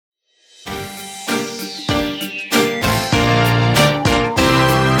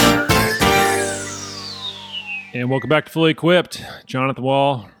And welcome back to Fully Equipped. Jonathan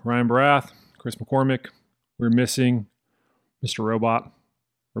Wall, Ryan Barath, Chris McCormick. We're missing Mr. Robot.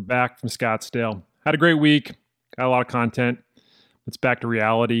 We're back from Scottsdale. Had a great week. Got a lot of content. It's back to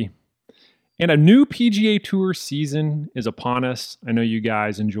reality. And a new PGA Tour season is upon us. I know you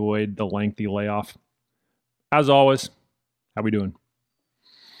guys enjoyed the lengthy layoff. As always, how we doing?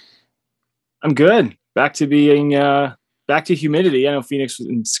 I'm good. Back to being back to humidity. I know Phoenix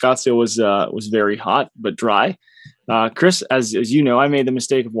and Scottsdale was very hot but dry. Chris, as you know, I made the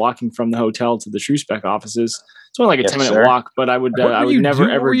mistake of walking from the hotel to the TrueSpec offices. It's only like a 10-minute walk, but I would never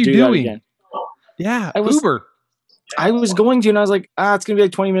ever do that again. Yeah, Uber. I was going to, and I was like, it's gonna be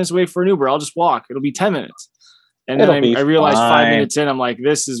like 20 minutes away for an Uber. I'll just walk. It'll be 10 minutes. And then I realized 5 minutes in, I'm like,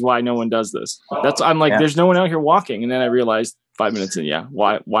 this is why no one does this. There's no one out here walking. And then I realized 5 minutes in,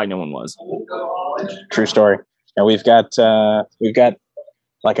 why no one was. True story. And we've got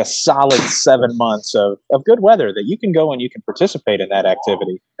like a solid 7 months of good weather that you can go and you can participate in that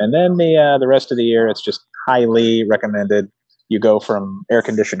activity. And then the rest of the year, it's just highly recommended. You go from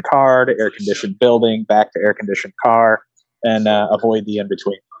air-conditioned car to air-conditioned building, back to air-conditioned car, and avoid the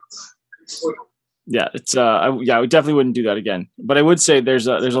in-between. Yeah, I definitely wouldn't do that again. But I would say there's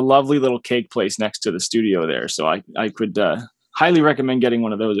a lovely little cake place next to the studio there. So I could highly recommend getting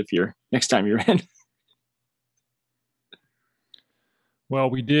one of those next time you're in. Well,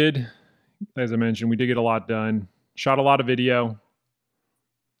 we did, as I mentioned, we did get a lot done. Shot a lot of video.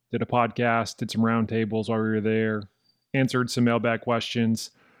 Did a podcast. Did some roundtables while we were there. Answered some mailbag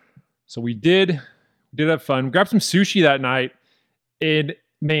questions. So we did have fun. We grabbed some sushi that night. And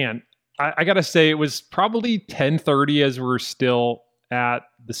man, I got to say, it was probably 10:30 as we're still at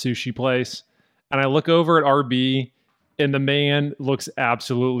the sushi place. And I look over at RB and the man looks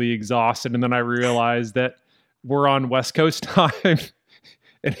absolutely exhausted. And then I realized that we're on West Coast time.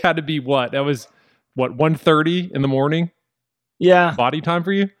 It had to be what? That was 1:30 in the morning? Yeah. Body time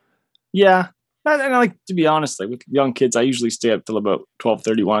for you? Yeah. And I like, to be honest, like with young kids, I usually stay up till about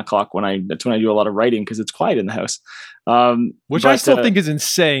 12:30, 1 o'clock that's when I do a lot of writing because it's quiet in the house. Which I still think is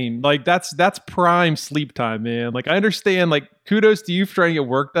insane. Like that's prime sleep time, man. Like I understand, like kudos to you for trying to get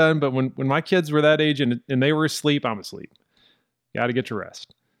work done. But when my kids were that age and they were asleep, I'm asleep. Got to get your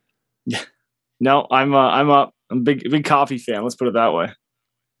rest. Yeah. No, I'm up. I'm a big coffee fan. Let's put it that way.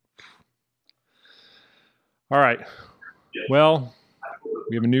 All right. Well,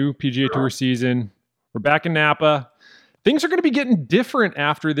 we have a new PGA Tour season. We're back in Napa. Things are going to be getting different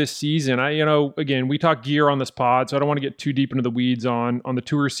after this season. Again, we talk gear on this pod, so I don't want to get too deep into the weeds on the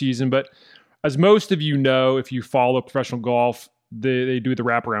tour season. But as most of you know, if you follow professional golf, they do the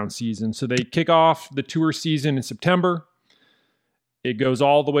wraparound season. So they kick off the tour season in September. It goes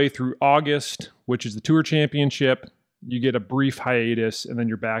all the way through August, which is the Tour Championship. You get a brief hiatus, and then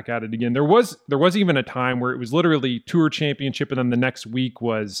you're back at it again. There was even a time where it was literally Tour Championship, and then the next week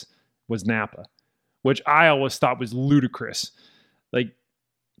was Napa, which I always thought was ludicrous. Like,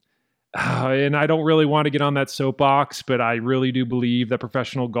 and I don't really want to get on that soapbox, but I really do believe that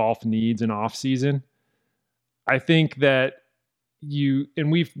professional golf needs an off season. I think that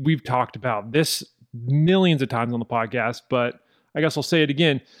we've talked about this millions of times on the podcast, but I guess I'll say it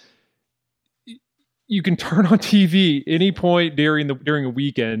again. You can turn on TV any point during a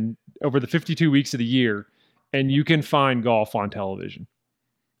weekend over the 52 weeks of the year, and you can find golf on television.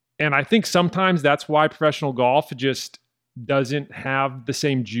 And I think sometimes that's why professional golf just doesn't have the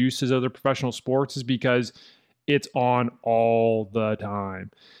same juice as other professional sports, is because it's on all the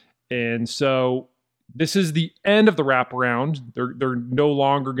time. And so this is the end of the wraparound. They're no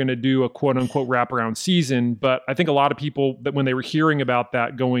longer going to do a quote unquote wraparound season. But I think a lot of people that when they were hearing about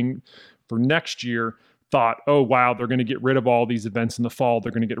that going for next year thought, oh, wow, they're going to get rid of all these events in the fall.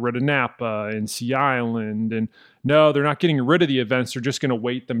 They're going to get rid of Napa and Sea Island. And no, they're not getting rid of the events. They're just going to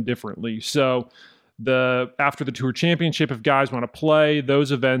weight them differently. So after the Tour Championship, if guys want to play,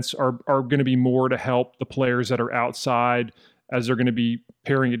 those events are going to be more to help the players that are outside, as they're going to be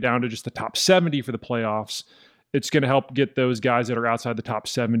paring it down to just the top 70 for the playoffs. It's going to help get those guys that are outside the top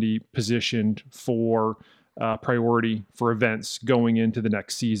 70 positioned for priority for events going into the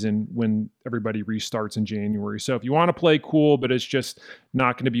next season when everybody restarts in January. So if you want to play, cool, but it's just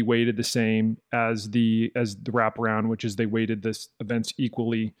not going to be weighted the same as the wraparound, which is they weighted this events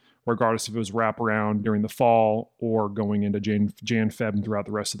equally, regardless if it was wraparound during the fall or going into Jan, Feb, and throughout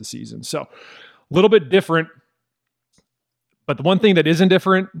the rest of the season. So a little bit different. But the one thing that isn't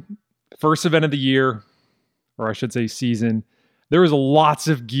different, first event of the year, or I should say season, there was lots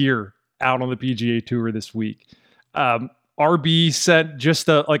of gear out on the PGA Tour this week. RB sent just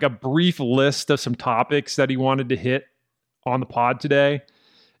a brief list of some topics that he wanted to hit on the pod today.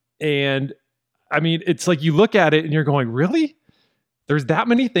 And I mean, it's like you look at it and you're going, really? There's that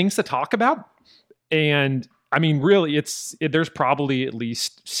many things to talk about? And I mean, really, there's probably at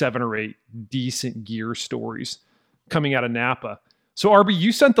least 7 or 8 decent gear stories coming out of Napa. So RB,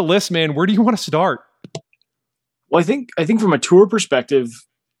 you sent the list, man. Where do you want to start? Well, I think from a tour perspective,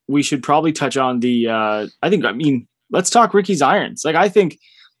 we should probably touch on let's talk Ricky's irons. Like, I think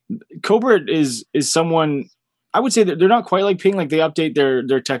Cobra is someone, I would say that they're not quite like Ping. Like, they update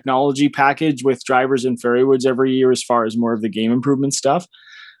their technology package with drivers and fairways every year as far as more of the game improvement stuff.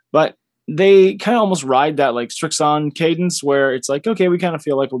 But they kind of almost ride that like Strixon cadence where it's like, okay, we kind of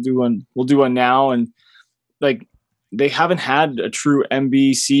feel like we'll do one now. And like, they haven't had a true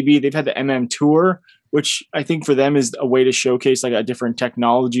MB CB. They've had the MM Tour, which I think for them is a way to showcase like a different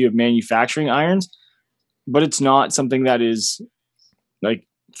technology of manufacturing irons, but it's not something that is like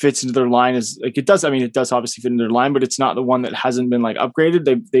fits into their line as like it does. I mean, it does obviously fit into their line, but it's not the one that hasn't been like upgraded.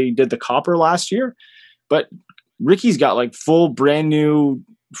 They did the copper last year, but Ricky's got like full brand new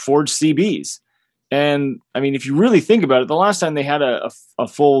forged CBs. And I mean, if you really think about it, the last time they had a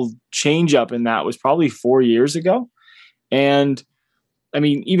full change up in that was probably 4 years ago. And I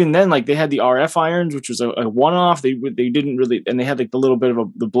mean, even then, like they had the RF irons, which was a one-off. They didn't really, and they had like the little bit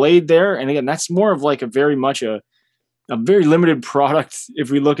of the blade there. And again, that's more of like a very very limited product if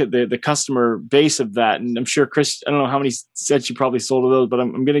we look at the customer base of that. And I'm sure Chris, I don't know how many sets you probably sold of those, but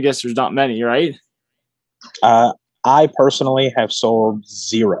I'm going to guess there's not many, right? I personally have sold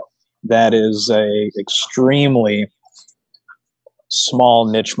 0. That is a extremely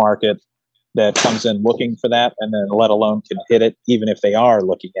small niche market that comes in looking for that, and then let alone can hit it, even if they are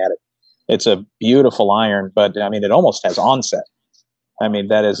looking at it. It's a beautiful iron, but I mean, it almost has onset. I mean,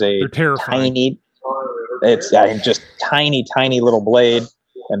 that is a tiny, just tiny little blade,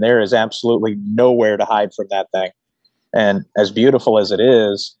 and there is absolutely nowhere to hide from that thing. And as beautiful as it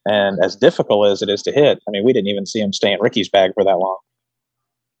is, and as difficult as it is to hit, I mean, we didn't even see him stay in Ricky's bag for that long.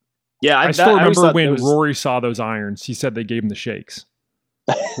 Yeah, I still remember when Rory saw those irons. He said they gave him the shakes.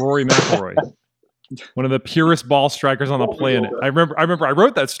 Rory McIlroy, one of the purest ball strikers on the planet. I remember I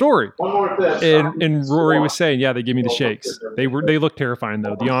wrote that story. And Rory was saying, yeah, they give me the shakes. They looked terrifying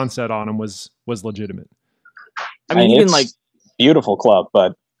though. The onset on them was legitimate. I mean, even like beautiful club,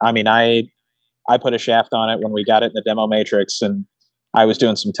 but I mean, I put a shaft on it when we got it in the demo matrix, and I was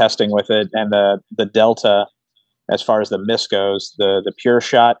doing some testing with it, and the delta as far as the miss goes, the pure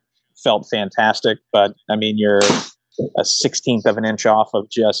shot felt fantastic, but I mean, you're a 16th of an inch off of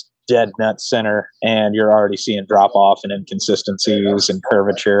just dead nut center, and you're already seeing drop off and inconsistencies and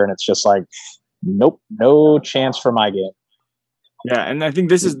curvature, and it's just like, nope, no chance for my game. Yeah, and I think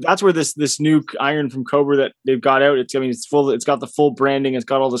that's where this new iron from Cobra that they've got out. It's full. It's got the full branding. It's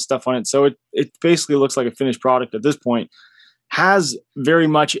got all the stuff on it, so it basically looks like a finished product at this point. Has very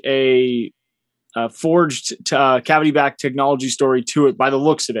much a forged cavity back technology story to it by the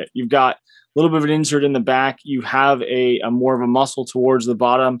looks of it. You've got a little bit of an insert in the back. You have a more of a muscle towards the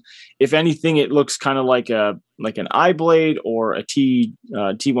bottom. If anything, it looks kind of like an I blade or a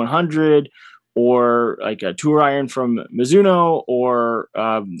T100 or like a tour iron from Mizuno or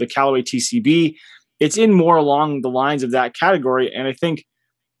the Callaway TCB. It's in more along the lines of that category. And I think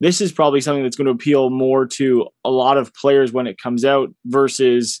this is probably something that's going to appeal more to a lot of players when it comes out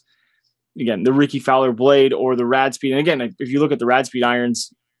versus, again, the Ricky Fowler blade or the Rad Speed. And again, if you look at the Rad Speed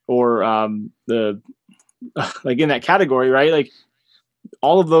irons, or like in that category, right? Like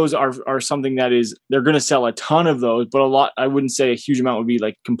all of those are something that is, they're going to sell a ton of those, but a lot, I wouldn't say a huge amount would be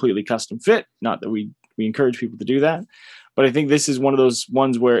like completely custom fit. Not that we encourage people to do that, but I think this is one of those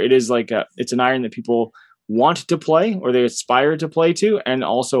ones where it is like it's an iron that people want to play or they aspire to play to, and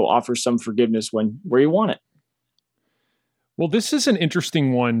also offers some forgiveness where you want it. Well, this is an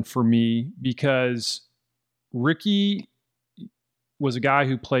interesting one for me because Ricky was a guy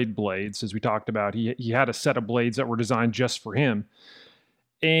who played blades, as we talked about. He had a set of blades that were designed just for him.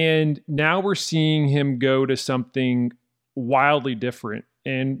 And now we're seeing him go to something wildly different.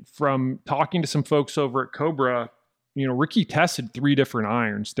 And from talking to some folks over at Cobra, Ricky tested 3 different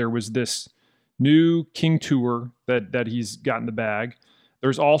irons. There was this new King Tour that he's got in the bag.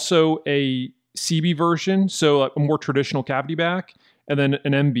 There's also a CB version, so a more traditional cavity back, and then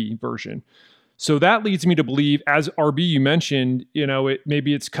an MB version. So that leads me to believe, as RB you mentioned,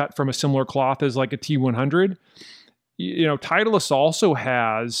 maybe it's cut from a similar cloth as like a T100. Titleist also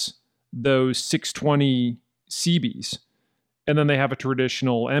has those 620 CBs, and then they have a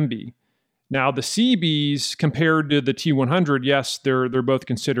traditional MB. Now the CBs compared to the T100, yes, they're both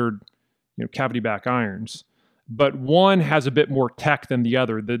considered cavity back irons, but one has a bit more tech than the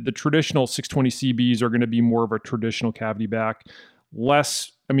other. The traditional 620 CBs are going to be more of a traditional cavity back,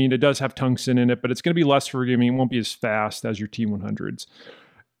 less I mean, it does have tungsten in it, but it's going to be less forgiving. It won't be as fast as your T100s.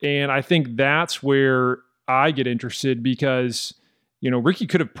 And I think that's where I get interested because, Ricky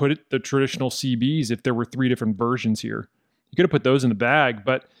could have put the traditional CBs if there were 3 different versions here. He could have put those in the bag,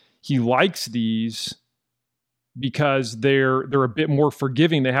 but he likes these because they're a bit more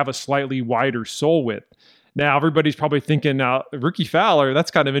forgiving. They have a slightly wider sole width. Now, everybody's probably thinking, now, Ricky Fowler,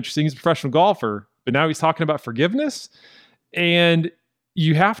 that's kind of interesting. He's a professional golfer, but now he's talking about forgiveness. And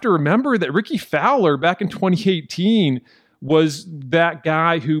you have to remember that Ricky Fowler back in 2018 was that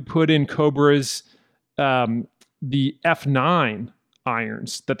guy who put in Cobra's, the F9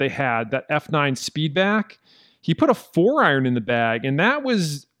 irons that they had, that F9 Speedback. He put a 4-iron in the bag, and that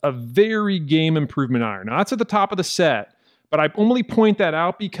was a very game improvement iron. Now, that's at the top of the set, but I only point that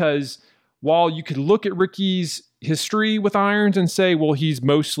out because while you could look at Ricky's history with irons and say, well, he's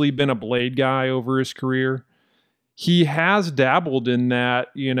mostly been a blade guy over his career, he has dabbled in that,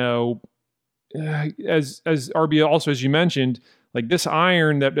 as RB also, as you mentioned, like this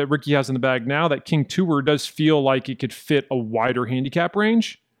iron that Ricky has in the bag now, that King Tour, does feel like it could fit a wider handicap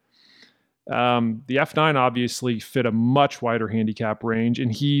range. The F9 obviously fit a much wider handicap range,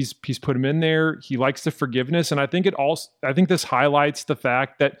 and he's put him in there. He likes the forgiveness, and I think this highlights the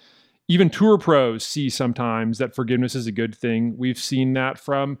fact that even tour pros see sometimes that forgiveness is a good thing. We've seen that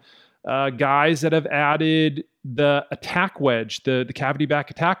from guys that have added the attack wedge, the cavity back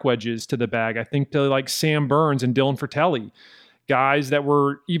attack wedges to the bag. I think to like Sam Burns and Dylan Fratelli, guys that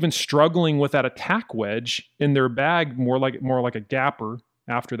were even struggling with that attack wedge in their bag, more like a gapper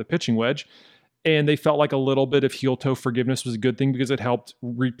after the pitching wedge. And they felt like a little bit of heel toe forgiveness was a good thing because it helped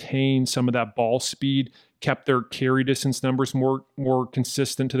retain some of that ball speed, kept their carry distance numbers more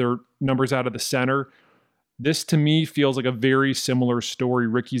consistent to their numbers out of the center. This to me feels like a very similar story.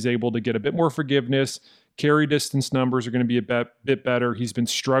 Ricky's able to get a bit more forgiveness. Carry distance numbers are going to be a bit better. He's been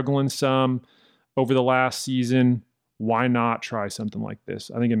struggling some over the last season. Why not try something like this?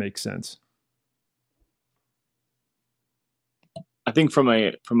 I think it makes sense. I think from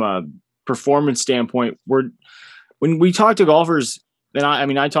a performance standpoint, when we talk to golfers, and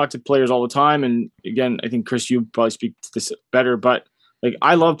I talk to players all the time, and again, I think Chris, you probably speak to this better, but like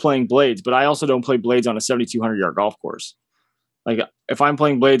I love playing blades, but I also don't play blades on a 7,200 yard golf course. Like if I'm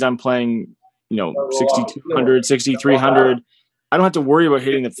playing blades, I'm playing 6,200, 6,300. I don't have to worry about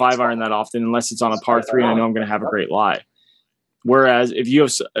hitting the 5-iron that often unless it's on a par 3 and I know I'm going to have a great lie. Whereas if you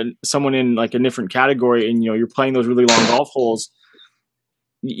have someone in like a different category and you're playing those really long golf holes,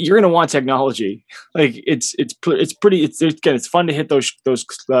 you're going to want technology. Like it's fun to hit those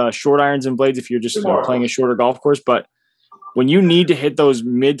short irons and blades if you're just playing a shorter golf course. But when you need to hit those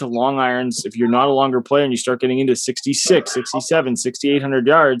mid to long irons, if you're not a longer player and you start getting into 66, 67, 6,800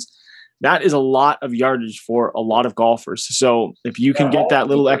 yards, that is a lot of yardage for a lot of golfers. So if you can get that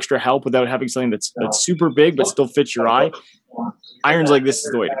little extra help without having something that's super big but still fits your eye, irons like this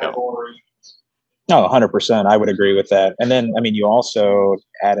is the way to go. No, 100%. I would agree with that. And then, you also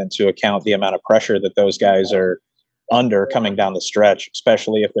add into account the amount of pressure that those guys are under coming down the stretch,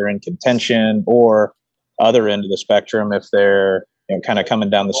 especially if they're in contention or other end of the spectrum, if they're kind of coming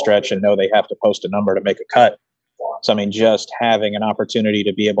down the stretch and know they have to post a number to make a cut. So, just having an opportunity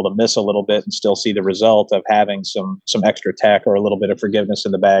to be able to miss a little bit and still see the result of having some extra tech or a little bit of forgiveness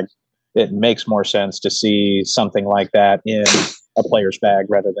in the bag, it makes more sense to see something like that in a player's bag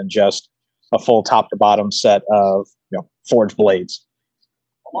rather than just a full top to bottom set of forged blades.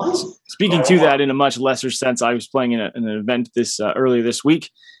 Speaking to that in a much lesser sense, I was playing in an event earlier this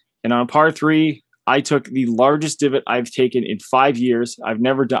week, and on a par 3, I took the largest divot I've taken in 5 years. I've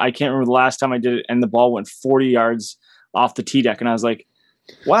never done. I can't remember the last time I did it, and the ball went 40 yards off the tee deck, and I was like,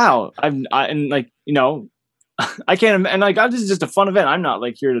 "Wow!" I can't. And like, this is just a fun event. I'm not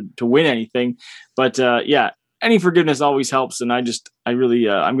like here to win anything, but any forgiveness always helps. And I'm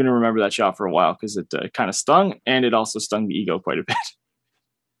going to remember that shot for a while because it kind of stung, and it also stung the ego quite a bit.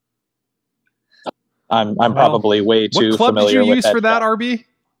 I'm probably way too familiar with that. What club did you use for that, RB?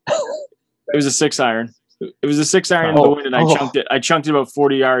 It was a 6-iron. It was a 6-iron in the wind, and I chunked it about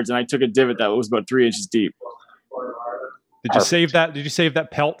 40 yards, and I took a divot that was about 3 inches deep. Did you save that? Did you save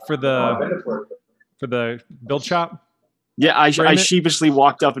that pelt for the build shop? Yeah, I sheepishly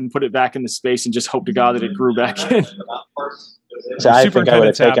walked up and put it back in the space and just hoped to God that it grew back in. So I think I would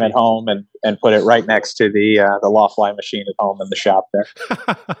have taken it home and put it right next to the loft line machine at home in the shop there.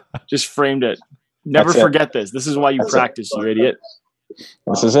 Just framed it. Never forget this. This is why you practice, you idiot.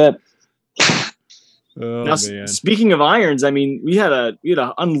 This is it. Now, speaking of irons, we had a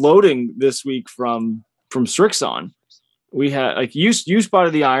unloading this week from Strixon. We had you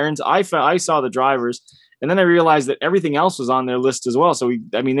spotted the irons. I saw the drivers, And then I realized that everything else was on their list as well. So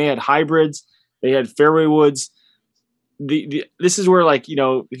they had hybrids, they had fairway woods. This is where, like,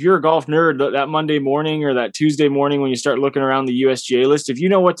 if you're a golf nerd, that Monday morning or that Tuesday morning when you start looking around the USGA list, if you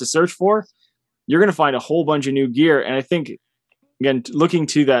know what to search for, you're going to find a whole bunch of new gear. And I think, again, looking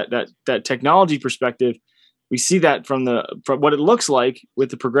to that technology perspective, we see that from what it looks like with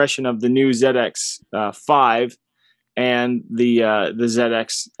the progression of the new ZX5 and the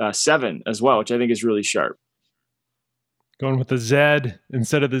ZX7 as well, which I think is really sharp. Going with the Z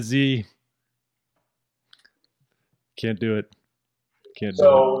instead of the Z. Can't do it. Can't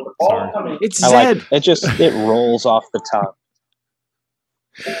do it. Sorry. It's Z. It rolls off the tongue.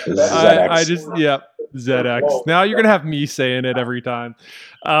 ZX. Now you're gonna have me saying it every time.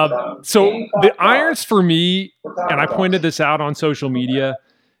 So the irons for me, and I pointed this out on social media,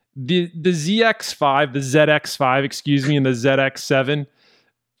 the ZX5, the ZX5, excuse me, and the ZX7,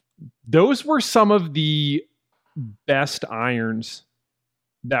 those were some of the best irons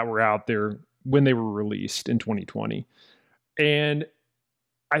that were out there when they were released in 2020. And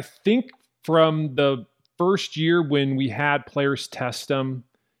I think from the first year when we had players test them,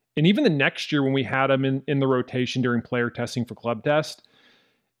 and even the next year when we had them in the rotation during player testing for club test,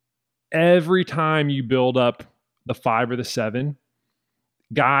 every time you build up the 5 or the 7,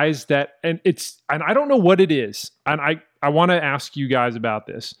 guys and I don't know what it is. And I want to ask you guys about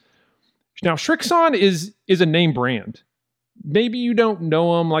this. Now, Srixon is a name brand. Maybe you don't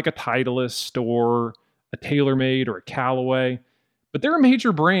know them like a Titleist or a TaylorMade or a Callaway, but they're a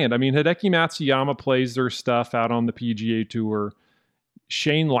major brand. I mean, Hideki Matsuyama plays their stuff out on the PGA Tour.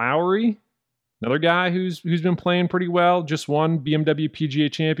 Shane Lowry, another guy who's been playing pretty well, just won BMW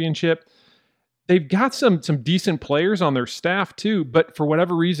PGA Championship. They've got some decent players on their staff too, but for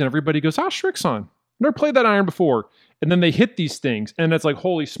whatever reason, everybody goes, Srixon. Never played that iron before. And then they hit these things, and it's like,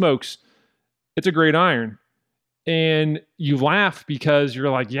 holy smokes, it's a great iron. And you laugh because you're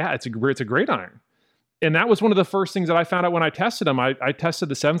like, yeah, it's a great iron. And that was one of the first things that I found out when I tested them. I tested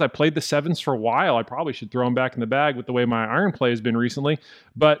the 7s. I played the 7s for a while. I probably should throw them back in the bag with the way my iron play has been recently.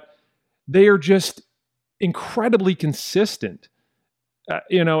 But they are just incredibly consistent.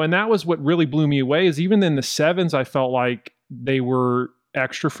 And that was what really blew me away, is even in the 7s, I felt like they were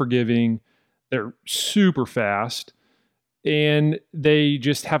extra forgiving. They're super fast. And they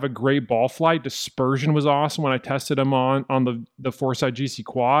just have a great ball flight. Dispersion was awesome when I tested them on the Foresight GC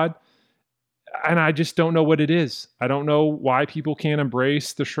Quad. And I just don't know what it is. I don't know why people can't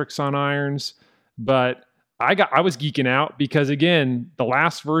embrace the Srixon irons, but I was geeking out because, again, the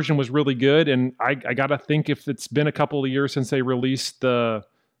last version was really good, and I got to think if it's been a couple of years since they released the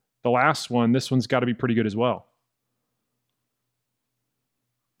last one, this one's got to be pretty good as well.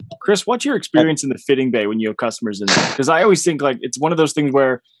 Chris, what's your experience in the fitting bay when you have customers in there? Because I always think like it's one of those things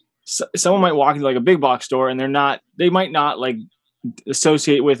where someone might walk into like a big box store and they might not like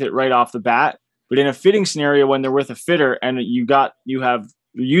associate with it right off the bat. But in a fitting scenario, when they're with a fitter and you're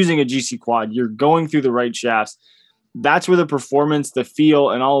using a GC Quad, you're going through the right shafts. That's where the performance, the feel,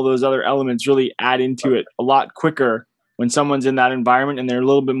 and all of those other elements really add into it a lot quicker when someone's in that environment and they're a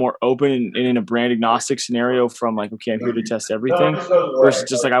little bit more open and in a brand agnostic scenario from like, okay, I'm here to test everything, versus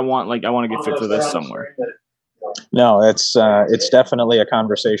just like I want to get fit for this somewhere. No, it's definitely a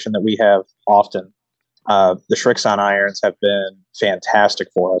conversation that we have often. The Srixon irons have been fantastic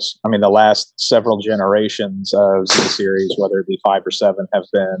for us. I mean, the last several generations of Z series, whether it be 5 or 7, have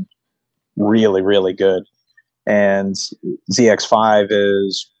been really, really good. And ZX5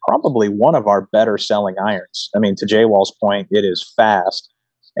 is probably one of our better selling irons. I mean, to Jay Wall's point, it is fast.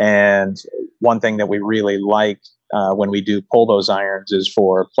 And one thing that we really like when we do pull those irons is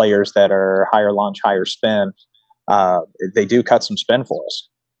for players that are higher launch, higher spin, they do cut some spin for us.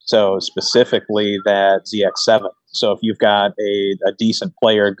 So specifically that ZX7. So if you've got a decent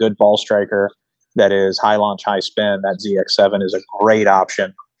player, good ball striker that is high launch, high spin, that ZX7 is a great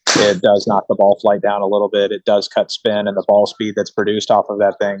option. It does knock the ball flight down a little bit. It does cut spin, and the ball speed that's produced off of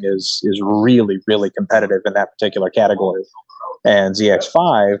that thing is really, really competitive in that particular category. And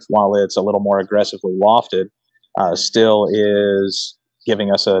ZX5, while it's a little more aggressively lofted, still is giving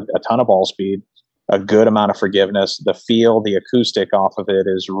us a ton of ball speed, a good amount of forgiveness. The feel, the acoustic off of it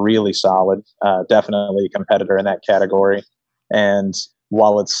is really solid. Definitely a competitor in that category. And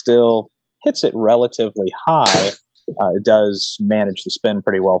while it still hits it relatively high, it does manage the spin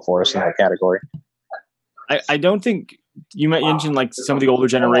pretty well for us in that category. I don't think you mentioned like some of the older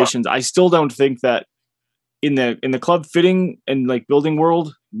generations. I still don't think that in the club fitting and like building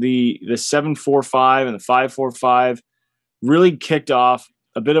world, the 745 and the 545 really kicked off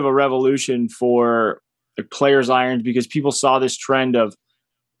a bit of a revolution for the players' irons, because people saw this trend of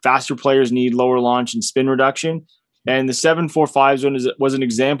faster players need lower launch and spin reduction. And the 745 was an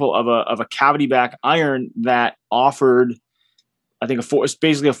example of a cavity back iron that offered, I think, it's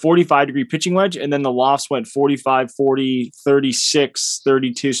basically a 45-degree pitching wedge, and then the lofts went 45, 40, 36,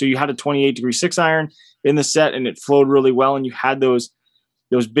 32. So you had a 28-degree 6-iron in the set, and it flowed really well, and you had those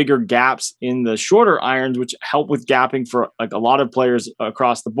bigger gaps in the shorter irons, which help with gapping for like a lot of players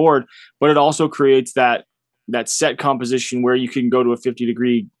across the board. But it also creates that set composition where you can go to a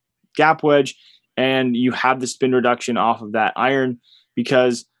 50-degree gap wedge, and you have the spin reduction off of that iron.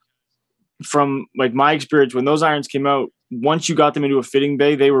 Because from like my experience, when those irons came out, once you got them into a fitting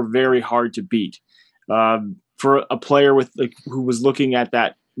bay, they were very hard to beat. For a player who was looking at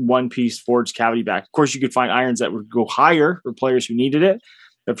that one-piece forged cavity back, of course, you could find irons that would go higher for players who needed it.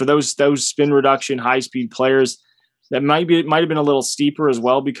 But for those spin reduction, high-speed players, that might have been a little steeper as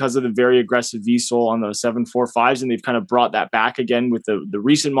well because of the very aggressive V-sole on the 745s, and they've kind of brought that back again with the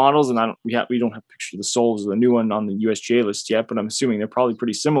recent models. And we don't have pictures of the soles of the new one on the USGA list yet, but I'm assuming they're probably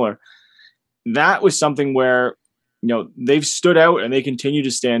pretty similar. That was something where, they've stood out and they continue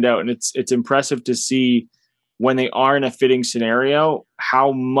to stand out, and it's impressive to see when they are in a fitting scenario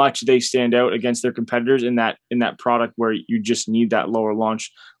how much they stand out against their competitors in that product where you just need that lower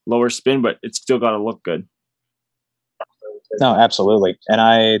launch, lower spin, but it's still got to look good. No, absolutely. And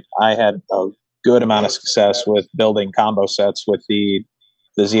I had a good amount of success with building combo sets with the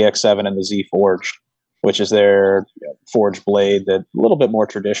ZX7 and the Z Forged, which is their forged blade that a little bit more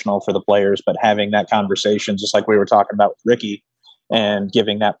traditional for the players, but having that conversation, just like we were talking about with Ricky, and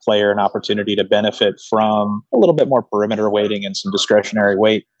giving that player an opportunity to benefit from a little bit more perimeter weighting and some discretionary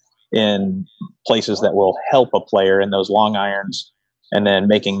weight in places that will help a player in those long irons, and then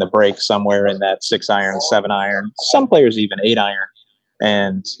making the break somewhere in that 6-iron, 7-iron, some players even 8-iron,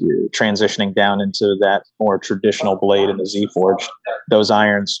 and transitioning down into that more traditional blade in the Z Forge. Those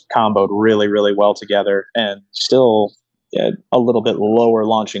irons comboed really, really well together, and still a little bit lower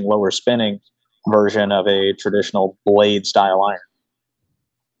launching, lower spinning version of a traditional blade style iron.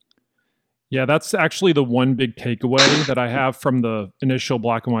 Yeah, that's actually the one big takeaway that I have from the initial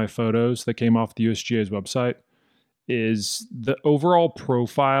black and white photos that came off the USGA's website is the overall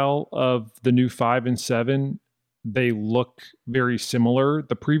profile of the new 5 and 7. They look very similar.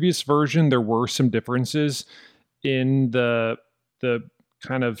 The previous version, there were some differences in the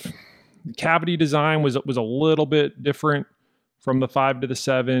kind of cavity design was a little bit different from the 5 to the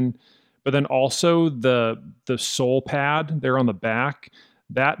 7, but then also the sole pad there on the back,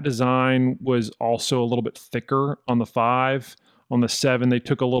 that design was also a little bit thicker on the 5. On the 7, they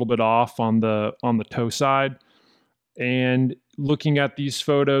took a little bit off on the toe side. And looking at these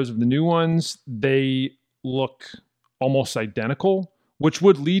photos of the new ones, they look almost identical, which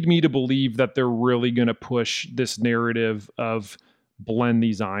would lead me to believe that they're really going to push this narrative of blend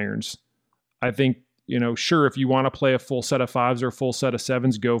these irons. I think, sure, if you want to play a full set of 5s or a full set of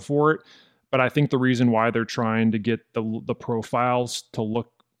 7s, go for it. But I think the reason why they're trying to get the profiles to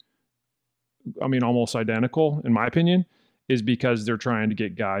look, almost identical, in my opinion, is because they're trying to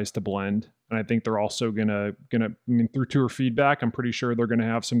get guys to blend. And I think they're also gonna through tour feedback, I'm pretty sure they're gonna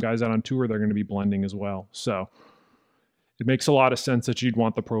have some guys out on tour they're gonna be blending as well. So it makes a lot of sense that you'd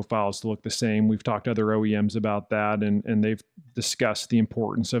want the profiles to look the same. We've talked to other OEMs about that, and they've discussed the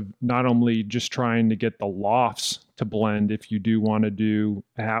importance of not only just trying to get the lofts to blend if you do want to do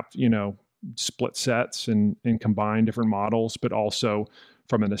split sets and combine different models, but also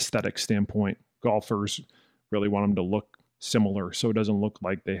from an aesthetic standpoint, golfers really want them to look similar so it doesn't look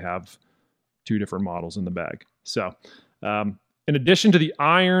like they have two different models in the bag. So in addition to the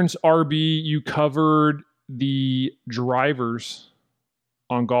irons, RB, you covered the drivers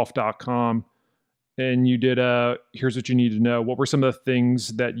on golf.com, and you did here's what you need to know. What were some of the things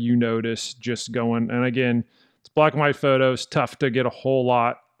that you noticed just going, and again, it's black and white photos, tough to get a whole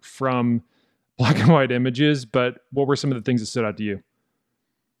lot from black and white images, but what were some of the things that stood out to you?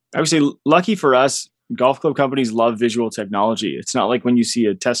 I would say, lucky for us, golf club companies love visual technology. It's not like when you see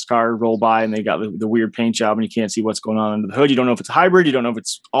a test car roll by and they got the weird paint job and you can't see what's going on under the hood. You don't know if it's a hybrid. You don't know if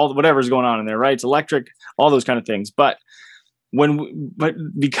it's whatever's going on in there, right? It's electric, all those kind of things. But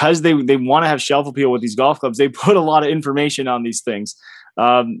because they want to have shelf appeal with these golf clubs, they put a lot of information on these things.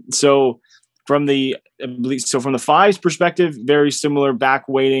 So from the 5's perspective, very similar back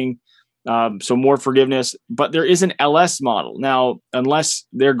weighting. So more forgiveness, but there is an LS model now, unless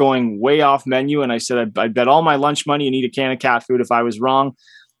they're going way off menu. And I said, I'd bet all my lunch money and eat a can of cat food if I was wrong.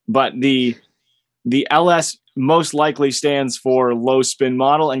 But the LS most likely stands for low spin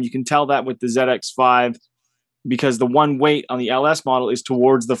model. And you can tell that with the ZX5 because the one weight on the LS model is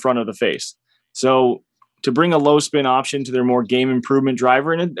towards the front of the face. So to bring a low spin option to their more game improvement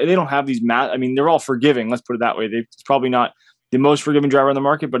driver, and they don't have these I mean, they're all forgiving. Let's put it that way. It's probably not the most forgiving driver on the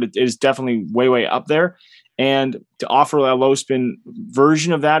market, but it is definitely way, way up there. And to offer a low spin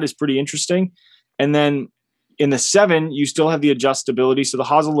version of that is pretty interesting. And then in the 7, you still have the adjustability. So the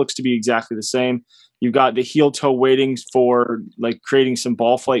hosel looks to be exactly the same. You've got the heel toe weightings for like creating some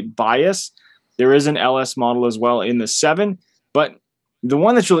ball flight bias. There is an LS model as well in the 7, but the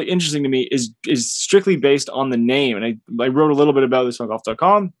one that's really interesting to me is strictly based on the name. And I wrote a little bit about this on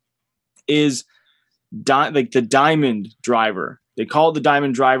golf.com, is like the diamond driver. They call it the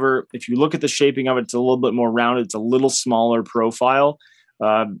diamond driver. If you look at the shaping of it, it's a little bit more rounded. It's a little smaller profile.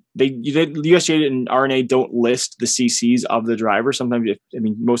 The USGA and R&A don't list the CCs of the driver. Sometimes, it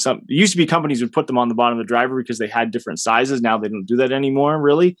used to be companies would put them on the bottom of the driver because they had different sizes. Now they don't do that anymore,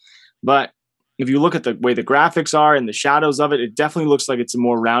 really. But if you look at the way the graphics are and the shadows of it, it definitely looks like it's a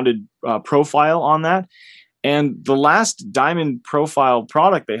more rounded profile on that. And the last diamond profile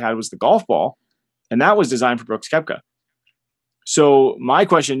product they had was the golf ball, and that was designed for Brooks Koepka. So my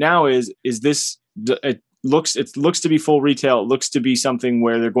question now is this? It looks to be full retail. It looks to be something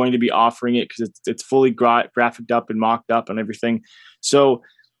where they're going to be offering it because it's fully graphicked up and mocked up and everything. So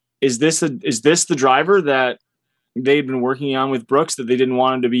is this the driver that they'd been working on with Brooks that they didn't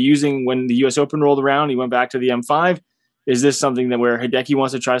want him to be using when the US Open rolled around? He went back to the M5. Is this something that where Hideki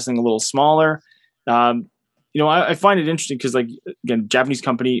wants to try something a little smaller? I find it interesting because, like, again, Japanese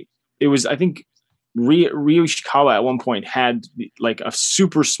company, it was, I think, Ryo Ishikawa at one point had like a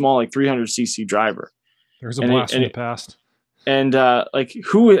super small, like 300cc driver. There's a blast in the past. And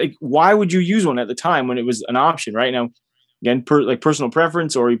why would you use one at the time when it was an option? Right now, again, personal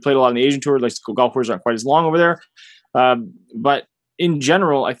preference, or you played a lot on the Asian tour. Like, golf courses aren't quite as long over there. But in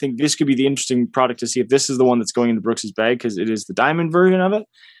general, I think this could be the interesting product to see if this is the one that's going into Brooks's bag, because it is the diamond version of it.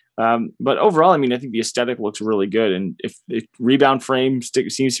 But overall, I mean, I think the aesthetic looks really good, and if rebound frame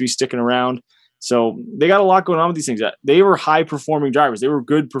seems to be sticking around. So they got a lot going on with these things. They were high performing drivers. They were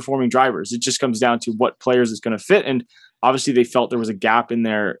good performing drivers. It just comes down to what players it's going to fit. And obviously they felt there was a gap in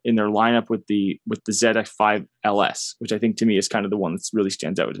their lineup with the ZX5 LS, which I think to me is kind of the one that really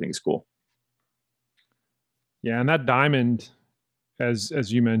stands out, which I think is cool. Yeah. And that diamond, as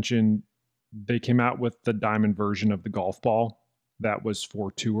you mentioned, they came out with the diamond version of the golf ball that was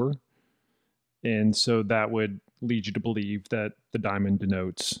for tour. And so that would lead you to believe that the diamond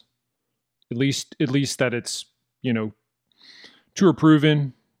denotes at least that it's, tour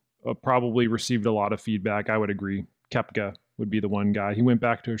proven, probably received a lot of feedback. I would agree. Koepka would be the one guy. He went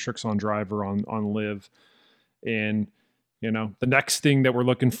back to a Srixon driver on Live. And, the next thing that we're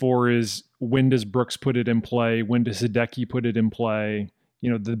looking for is, when does Brooks put it in play? When does Hideki put it in play?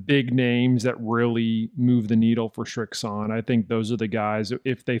 The big names that really move the needle for Srixon. I think those are the guys,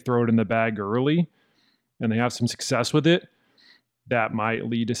 if they throw it in the bag early and they have some success with it, that might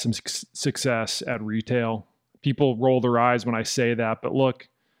lead to some success at retail. People roll their eyes when I say that, but look,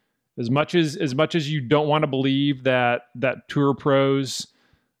 as much as you don't want to believe that tour pros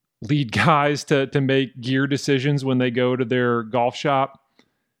lead guys to make gear decisions when they go to their golf shop,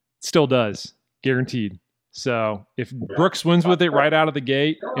 it still does, guaranteed. So if Brooks wins with it right out of the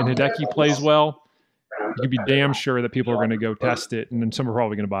gate and Hideki plays well, you can be damn sure that people are going to go test it, and then some are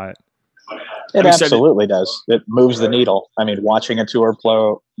probably going to buy it. It absolutely does. It moves the needle. I mean, watching a tour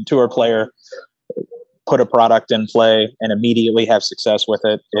player put a product in play and immediately have success with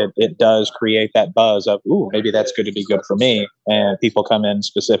it, it does create that buzz of, ooh, maybe that's going to be good for me. And people come in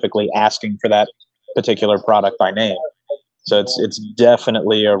specifically asking for that particular product by name. So it's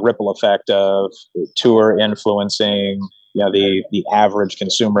definitely a ripple effect of tour influencing, the average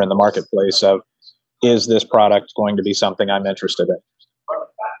consumer in the marketplace of, is this product going to be something I'm interested in?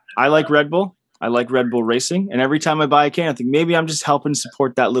 I like Red Bull. I like Red Bull Racing. And every time I buy a can, I think maybe I'm just helping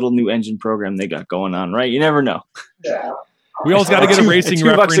support that little new engine program they got going on, right? You never know. We always got to get a racing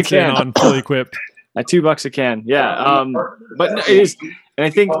reference in on Fully Equipped. At $2 a can. Yeah. But it is. And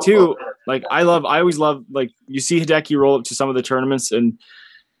I think too, like, I always love, like, you see Hideki roll up to some of the tournaments and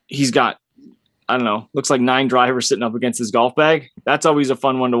he's got, I don't know, looks like 9 drivers sitting up against his golf bag. That's always a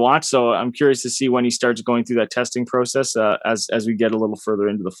fun one to watch. So I'm curious to see when he starts going through that testing process as we get a little further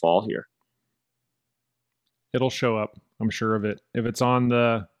into the fall here. It'll show up. I'm sure of it. If it's on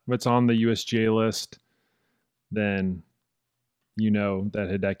the USGA list, then that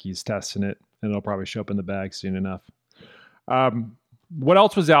Hideki's testing it, and it'll probably show up in the bag soon enough. What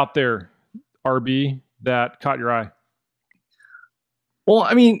else was out there, RB, that caught your eye? Well,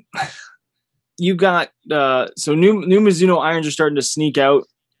 I mean, you got so new Mizuno irons are starting to sneak out.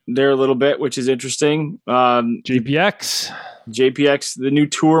 there a little bit, which is interesting. JPX, the new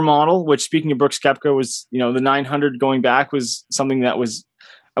tour model, which speaking of Brooks Koepka was, the 900 going back was something that was,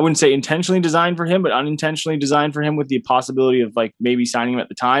 I wouldn't say intentionally designed for him, but unintentionally designed for him with the possibility of like maybe signing him at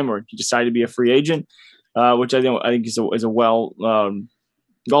the time, or he decided to be a free agent, which I think is a well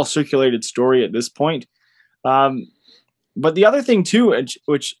circulated story at this point. But the other thing too,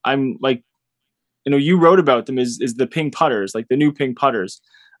 which I'm like, you wrote about them is the Ping putters, like the new Ping putters.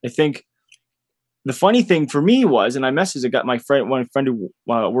 I think the funny thing for me was, and I messaged, I got my friend who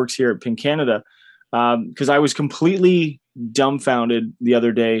works here at Ping Canada, because I was completely dumbfounded the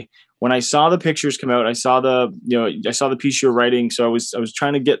other day when I saw the pictures come out. I saw the piece you're writing. So I was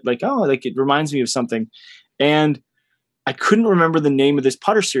trying to get like, it reminds me of something. And I couldn't remember the name of this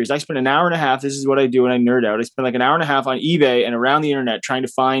putter series. I spent an hour and a half. This is what I do when I nerd out. I spent like an hour and a half on eBay and around the internet trying to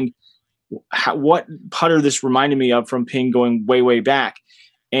find what putter this reminded me of from Ping going way, way back.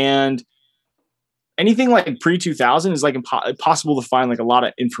 And anything like pre-2000 is like impossible to find like a lot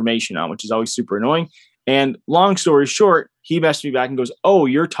of information on, which is always super annoying. And long story short, he messaged me back and goes, "Oh,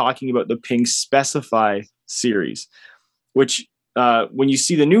 you're talking about the Ping Specify series," which when you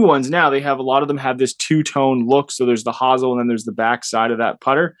see the new ones now, they have a lot of them have this two-tone look. So there's the hosel and then there's the back side of that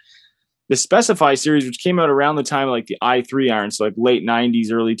putter. The Specify series, which came out around the time of like the i3 iron, so like late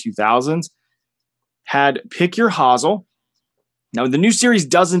 90s, early 2000s, had pick your hosel. Now, the new series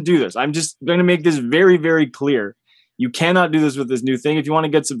doesn't do this. I'm just going to make this very, very clear. You cannot do this with this new thing. If you want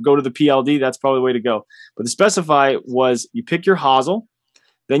to go to the PLD, that's probably the way to go. But the Specify was you pick your hosel,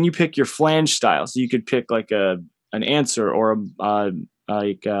 then you pick your flange style. So you could pick like an Answer or a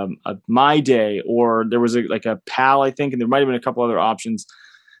My Day, or there was a PAL, I think, and there might have been a couple other options.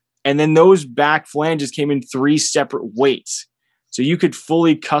 And then those back flanges came in 3 separate weights. So you could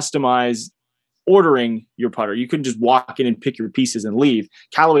fully customize ordering your putter. You couldn't just walk in and pick your pieces and leave.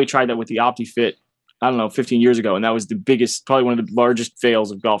 Callaway tried that with the OptiFit, 15 years ago. And that was the biggest, probably one of the largest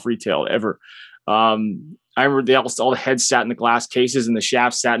fails of golf retail ever. I remember all the heads sat in the glass cases and the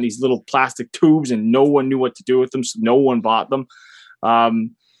shafts sat in these little plastic tubes and no one knew what to do with them. So no one bought them.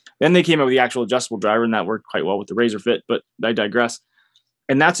 Then they came out with the actual adjustable driver and that worked quite well with the Razor Fit, but I digress.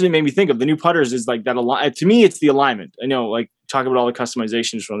 And that's what it made me think of. The new putters is like that. To me, it's the alignment. I know, like, talk about all the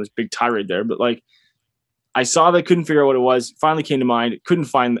customizations from this big tirade there, but like, I saw that, couldn't figure out what it was. Finally came to mind. Couldn't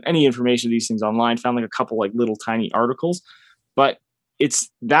find any information of these things online. Found like a couple like little tiny articles, but it's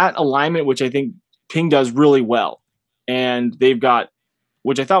that alignment which I think Ping does really well. And they've got,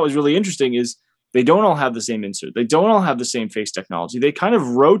 which I thought was really interesting, is they don't all have the same insert. They don't all have the same face technology. They kind of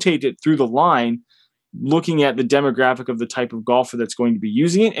rotate it through the line, looking at the demographic of the type of golfer that's going to be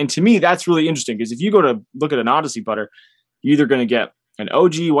using it. And to me, that's really interesting, because if you go to look at an Odyssey putter, you're either going to get an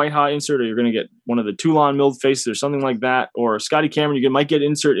OG white hot insert, or you're going to get one of the Toulon milled faces or something like that, or Scotty Cameron, you might get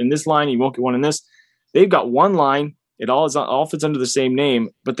insert in this line, you won't get one in this. They've got one line. It all fits under the same name,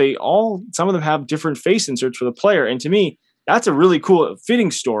 but some of them have different face inserts for the player. And to me, that's a really cool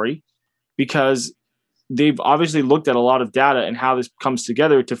fitting story, because they've obviously looked at a lot of data and how this comes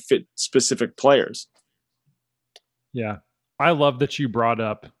together to fit specific players. Yeah. I love that you brought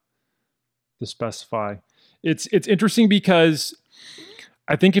up the Specify. It's interesting because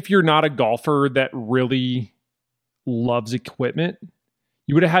I think if you're not a golfer that really loves equipment,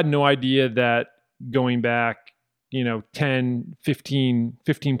 you would have had no idea that going back, 10, 15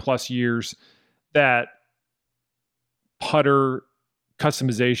 plus years, that putter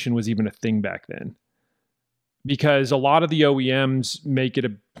customization was even a thing back then. Because a lot of the OEMs make it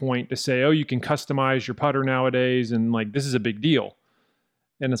a point to say, oh, you can customize your putter nowadays, and like, this is a big deal.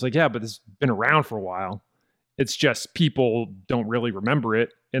 And it's like, yeah, but this has been around for a while. It's just people don't really remember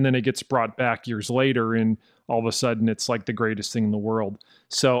it. And then it gets brought back years later, and all of a sudden it's like the greatest thing in the world.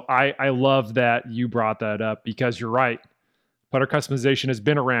 So I love that you brought that up, because you're right. Putter customization has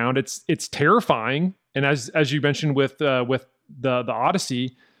been around. It's terrifying. And as you mentioned with the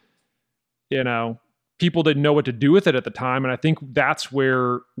Odyssey, people didn't know what to do with it at the time. And I think that's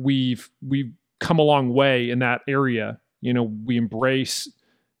where we've come a long way in that area. We embrace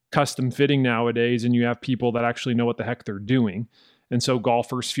custom fitting nowadays, and you have people that actually know what the heck they're doing. And so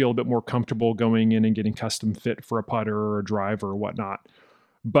golfers feel a bit more comfortable going in and getting custom fit for a putter or a driver or whatnot.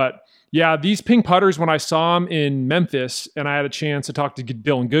 But yeah, these Ping putters, when I saw them in Memphis and I had a chance to talk to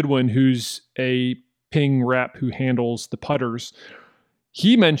Dylan Goodwin, who's a Ping rep who handles the putters,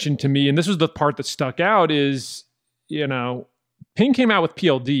 he mentioned to me, and this was the part that stuck out, is, Ping came out with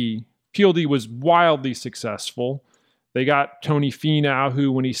PLD. PLD was wildly successful. They got Tony Finau,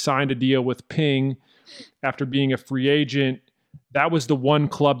 who, when he signed a deal with Ping after being a free agent, that was the one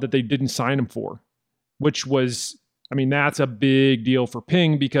club that they didn't sign him for, which was I mean, that's a big deal for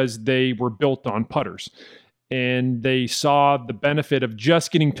Ping because they were built on putters. And they saw the benefit of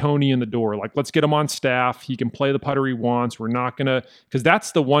just getting Tony in the door. Like, let's get him on staff. He can play the putter he wants. We're not going to, because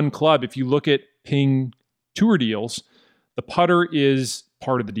that's the one club. If you look at Ping tour deals, the putter is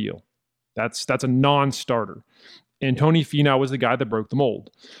part of the deal. That's a non-starter. And Tony Finau was the guy that broke the mold.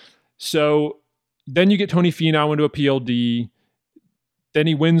 So then you get Tony Finau into a PLD. Then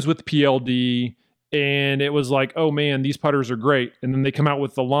he wins with PLD. And it was like, oh man, these putters are great. And then they come out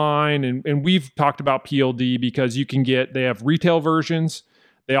with the line. And we've talked about PLD because they have retail versions.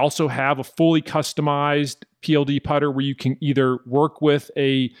 They also have a fully customized PLD putter where you can either work with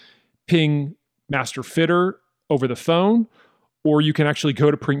a Ping master fitter over the phone, or you can actually go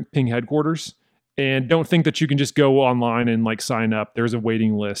to Ping headquarters. And don't think that you can just go online and like sign up. There's a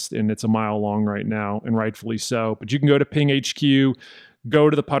waiting list and it's a mile long right now, and rightfully so. But you can go to Ping HQ, go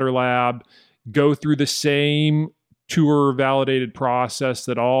to the putter lab, go through the same tour validated process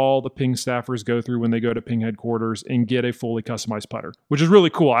that all the Ping staffers go through when they go to Ping headquarters and get a fully customized putter, which is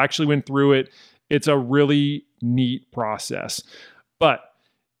really cool. I actually went through it. It's a really neat process. But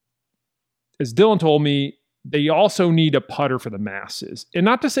as Dylan told me, they also need a putter for the masses. And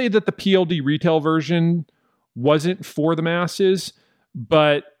not to say that the PLD retail version wasn't for the masses,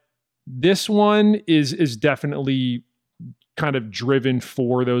 but this one is definitely kind of driven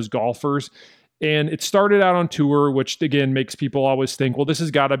for those golfers. And it started out on tour, which again makes people always think, well, this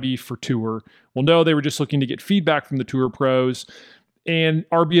has got to be for tour. Well, no, they were just looking to get feedback from the tour pros. And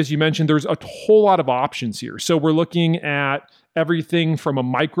RB, as you mentioned, there's a whole lot of options here. So we're looking at everything from a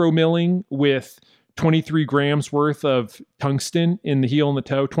micro milling with 23 grams worth of tungsten in the heel and the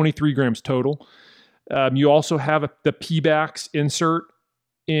toe, 23 grams total. You also have the P-backs insert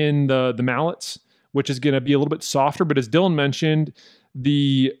in the mallets, which is going to be a little bit softer. But as Dylan mentioned,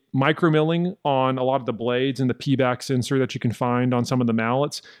 the micromilling on a lot of the blades and the P-back sensor that you can find on some of the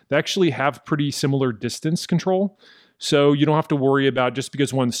mallets, they actually have pretty similar distance control. So you don't have to worry about just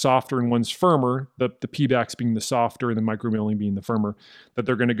because one's softer and one's firmer, the P-backs being the softer and the micromilling being the firmer, that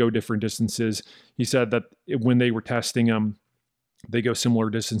they're going to go different distances. He said that when they were testing them, they go similar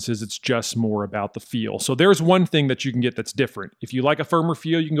distances. It's just more about the feel. So there's one thing that you can get that's different. If you like a firmer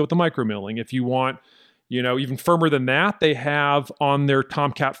feel, you can go with the micromilling. If you want, even firmer than that, they have on their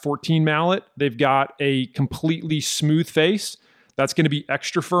Tomcat 14 mallet, they've got a completely smooth face. That's going to be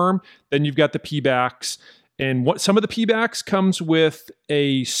extra firm. Then you've got the P-backs. And what some of the P-backs comes with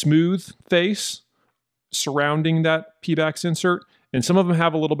a smooth face surrounding that P-backs insert. And some of them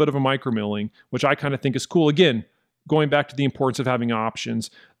have a little bit of a micromilling, which I kind of think is cool. Again, going back to the importance of having options,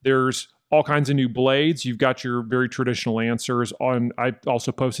 there's all kinds of new blades. You've got your very traditional answers on. I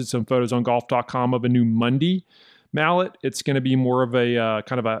also posted some photos on golf.com of a new Mundy mallet. It's going to be more of a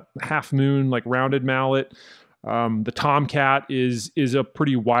kind of a half moon, like rounded mallet. The Tomcat is a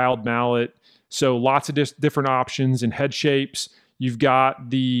pretty wild mallet. So lots of different options and head shapes. You've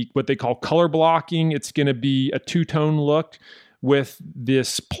got what they call color blocking. It's going to be a two-tone look with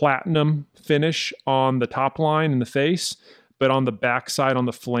this platinum finish on the top line and the face, but on the backside on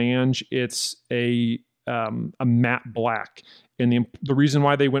the flange, it's a matte black. And the reason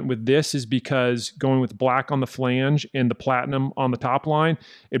why they went with this is because going with black on the flange and the platinum on the top line,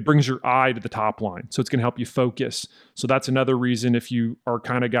 it brings your eye to the top line. So it's going to help you focus. So that's another reason if you are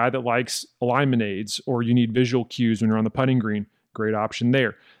kind of guy that likes alignment aids or you need visual cues when you're on the putting green, great option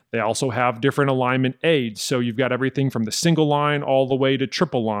there. They also have different alignment aids. So you've got everything from the single line all the way to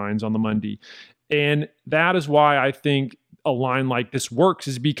triple lines on the Mundy. And that is why I think a line like this works,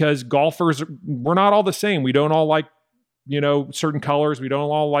 is because golfers, we're not all the same. We don't all like, certain colors. We don't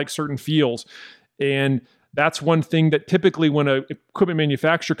all like certain feels. And that's one thing that typically when an equipment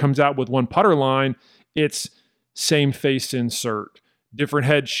manufacturer comes out with one putter line, it's same face insert, different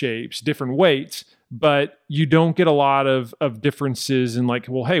head shapes, different weights. But you don't get a lot of differences in like,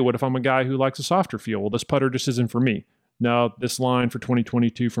 well, hey, what if I'm a guy who likes a softer feel? Well, this putter just isn't for me. No, this line for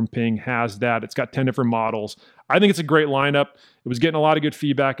 2022 from Ping has that. It's got 10 different models. I think it's a great lineup. It was getting a lot of good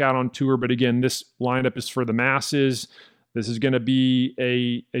feedback out on tour, but again, this lineup is for the masses. This is going to be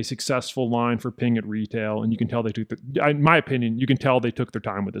a successful line for Ping at retail, and you can tell they took, in my opinion, you can tell they took their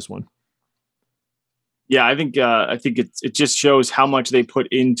time with this one. Yeah, I think it just shows how much they put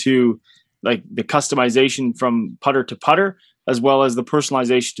into like the customization from putter to putter, as well as the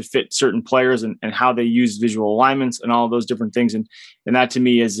personalization to fit certain players and how they use visual alignments and all of those different things. And that to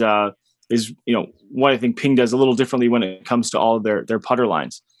me is what I think Ping does a little differently when it comes to all of their putter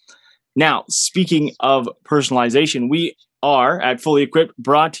lines. Now, speaking of personalization, we are at Fully Equipped,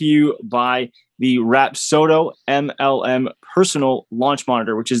 brought to you by the Rapsodo MLM Personal Launch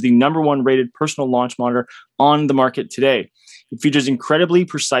Monitor, which is the #1 rated personal launch monitor on the market today. It features incredibly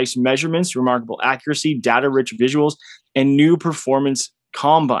precise measurements, remarkable accuracy, data-rich visuals, and new performance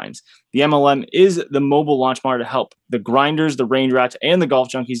combines. The MLM is the mobile launch monitor to help the grinders, the range rats, and the golf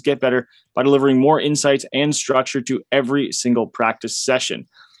junkies get better by delivering more insights and structure to every single practice session.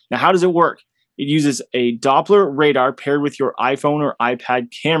 Now, how does it work? It uses a Doppler radar paired with your iPhone or iPad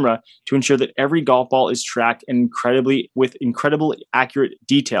camera to ensure that every golf ball is tracked with incredibly accurate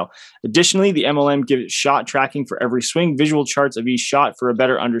detail. Additionally, the MLM gives shot tracking for every swing, visual charts of each shot for a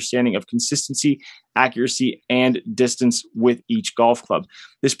better understanding of consistency, accuracy, and distance with each golf club.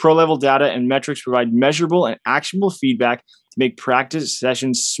 This pro-level data and metrics provide measurable and actionable feedback to make practice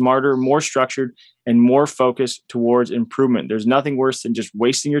sessions smarter, more structured, and more focused towards improvement. There's nothing worse than just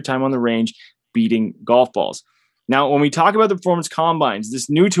wasting your time on the range beating golf balls. Now, when we talk about the performance combines, this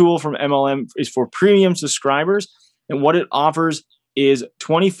new tool from MLM is for premium subscribers, and what it offers is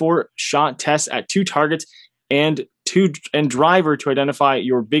 24 shot tests at 2 targets and driver to identify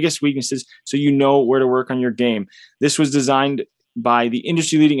your biggest weaknesses so you know where to work on your game. This was designed by the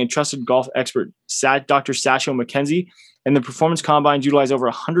industry-leading and trusted golf expert Dr. Sasho McKenzie, and the performance combines utilize over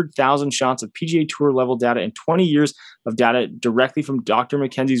 100,000 shots of PGA Tour level data and 20 years of data directly from Dr.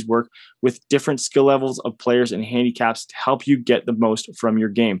 McKenzie's work with different skill levels of players and handicaps to help you get the most from your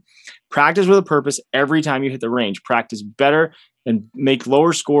game. Practice with a purpose every time you hit the range. Practice better and make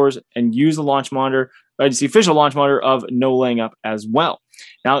lower scores, and use the launch monitor. It's the official launch monitor of No Laying Up as well.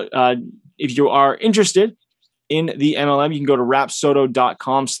 Now, if you are interested in the MLM, you can go to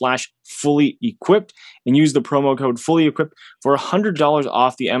rapsodo.com/fully-equipped and use the promo code fully-equipped for $100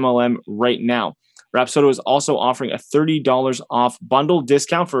 off the MLM right now. Rapsodo is also offering a $30 off bundle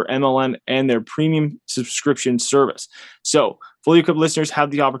discount for MLM and their premium subscription service. So, Fully Equipped listeners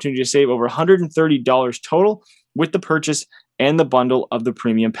have the opportunity to save over $130 total with the purchase and the bundle of the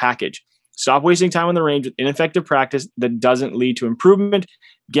premium package. Stop wasting time on the range with ineffective practice that doesn't lead to improvement.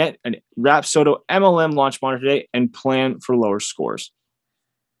 Get a Rapsodo MLM launch monitor today and plan for lower scores.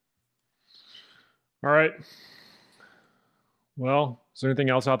 All right. Well, is there anything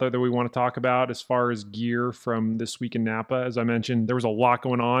else out there that we want to talk about as far as gear from this week in Napa? As I mentioned, there was a lot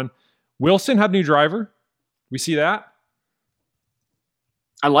going on. Wilson had a new driver. We see that?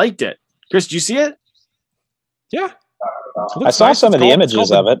 I liked it. Chris, did you see it? Yeah. I saw some of the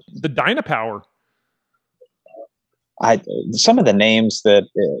images of it. The Dynapower. Some of the names that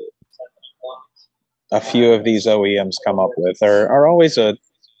a few of these OEMs come up with are always a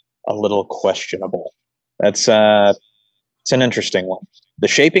little questionable. It's an interesting one. The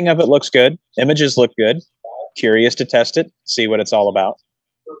shaping of it looks good. Images look good. Curious to test it, see what it's all about.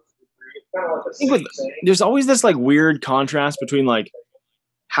 I think there's always this like weird contrast between like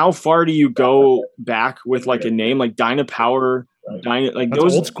how far do you go back with like a name like Dynapower, like that's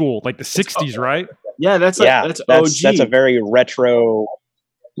those old school, like the 60s, right? Yeah, that's OG. That's a very retro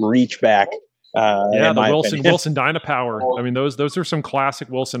reach back. The Wilson Dynapower. I mean, those are some classic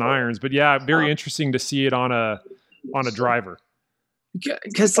Wilson irons. But yeah, very interesting to see it on a driver.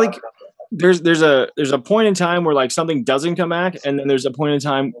 Because like there's a point in time where like something doesn't come back, and then there's a point in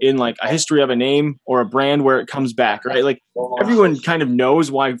time in like a history of a name or a brand where it comes back, right? Like everyone kind of knows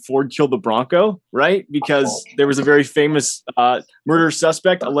why Ford killed the Bronco, right? Because there was a very famous murder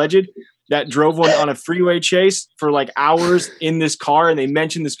suspect alleged that drove one on a freeway chase for like hours in this car, and they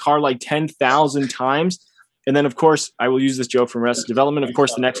mentioned this car like 10,000 times. And then, of course, I will use this joke from Arrested Development. Of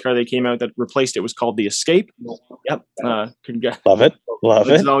course, the next car they came out that replaced it was called the Escape. Yep, love it.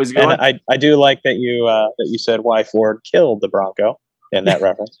 Always good. And I do like that you said why Ford killed the Bronco in that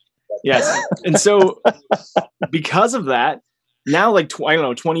reference. Yes, and so because of that, now like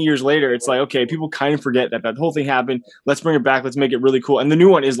 20 years later, it's like okay, people kind of forget that whole thing happened. Let's bring it back. Let's make it really cool. And the new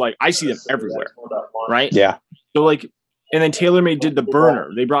one is like I see them everywhere, right? Yeah. So like. And then TaylorMade did the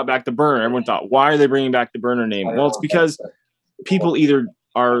burner. They brought back the burner. Everyone thought, why are they bringing back the burner name? Well, it's because people either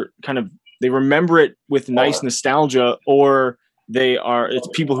are they remember it with nice nostalgia, or it's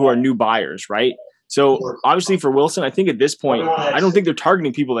people who are new buyers, right? So obviously for Wilson, I think at this point, I don't think they're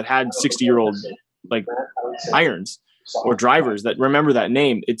targeting people that had 60-year-old like irons or drivers that remember that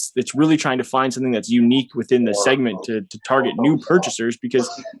name. It's really trying to find something that's unique within the segment to target new purchasers because.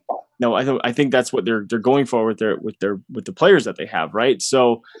 No, I think that's what they're going for with the players that they have, right?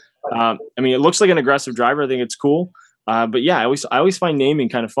 So, I mean, it looks like an aggressive driver. I think it's cool, but yeah, I always find naming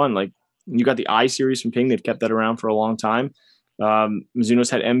kind of fun. Like you got the I series from Ping; they've kept that around for a long time.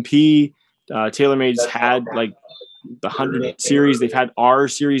 Mizuno's had MP, TaylorMade's had like the 100 series. They've had R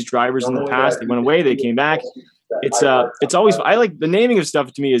series drivers in the past. They went away, they came back. it's always, I like the naming of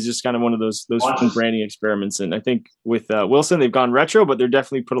stuff. To me is just kind of one of those fun branding experiments. And I think with Wilson, they've gone retro, but they're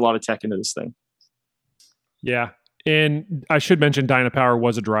definitely put a lot of tech into this thing. Yeah. And I should mention Dynapower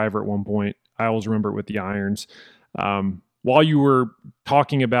was a driver at one point. I always remember it with the irons. While you were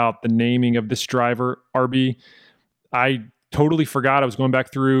talking about the naming of this driver, RB, I totally forgot. I was going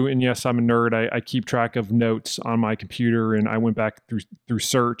back through, and yes, I'm a nerd. I keep track of notes on my computer, and I went back through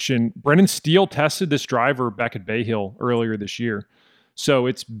search. And Brendan Steele tested this driver back at Bay Hill earlier this year. So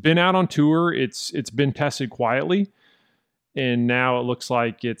it's been out on tour. It's been tested quietly, and now it looks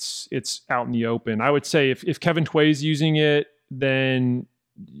like it's out in the open. I would say if Kevin Tway's using it, then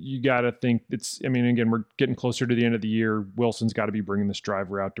you got to think again, we're getting closer to the end of the year. Wilson's got to be bringing this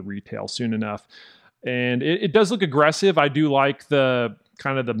driver out to retail soon enough. And it does look aggressive. I do like the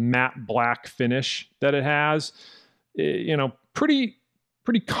kind of the matte black finish that it has. Pretty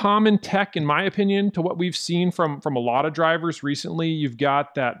common tech, in my opinion, to what we've seen from a lot of drivers recently. You've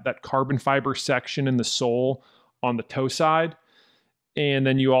got that carbon fiber section in the sole on the toe side. And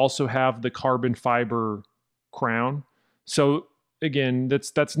then you also have the carbon fiber crown. So again,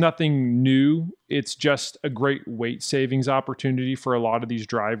 that's nothing new. It's just a great weight savings opportunity for a lot of these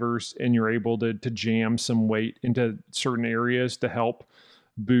drivers, and you're able to jam some weight into certain areas to help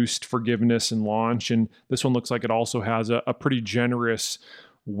boost forgiveness and launch. And this one looks like it also has a pretty generous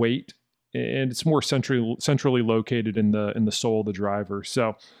weight, and it's more centrally located in the sole of the driver.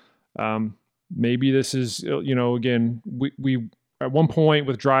 So maybe this is, again, we at one point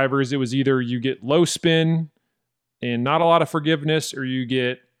with drivers, it was either you get low spin and not a lot of forgiveness, or you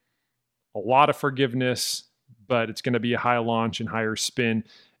get a lot of forgiveness, but it's going to be a high launch and higher spin.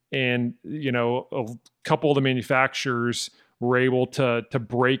 And, a couple of the manufacturers were able to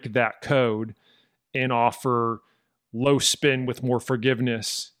break that code and offer low spin with more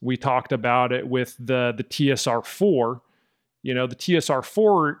forgiveness. We talked about it with the TSR4. The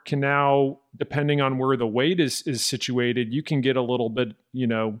TSR4 can now, depending on where the weight is situated, you can get a little bit,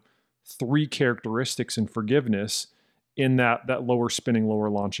 3 characteristics in forgiveness in that lower spinning,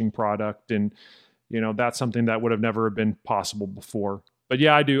 lower launching product. And, that's something that would have never been possible before. But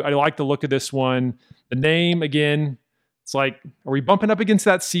yeah, I do. I like the look of this one. The name, again, it's like, are we bumping up against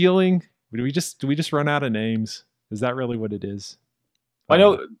that ceiling? Do we just run out of names? Is that really what it is? I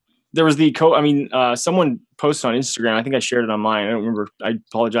know there was someone posted on Instagram. I think I shared it on mine. I don't remember. I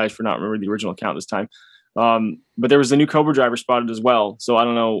apologize for not remembering the original account this time. But there was a new Cobra driver spotted as well. So I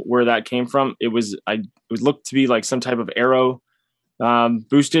don't know where that came from. It looked to be like some type of aero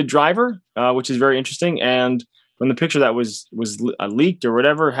boosted driver, which is very interesting. And when the picture that was leaked or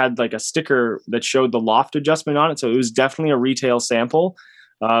whatever had like a sticker that showed the loft adjustment on it. So it was definitely a retail sample.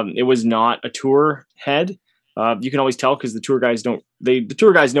 It was not a tour head. You can always tell because the tour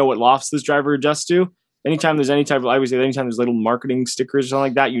guys know what lofts this driver adjusts to. Anytime there's anytime there's little marketing stickers or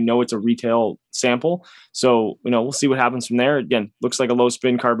something like that, it's a retail sample. So, we'll see what happens from there. Again, looks like a low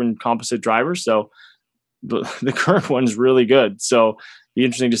spin carbon composite driver. So the current one's really good. So be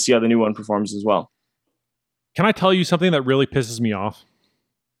interesting to see how the new one performs as well. Can I tell you something that really pisses me off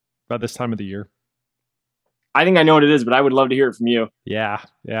about this time of the year? I think I know what it is, but I would love to hear it from you. Yeah.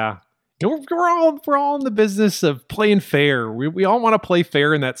 We're all in the business of playing fair. We all want to play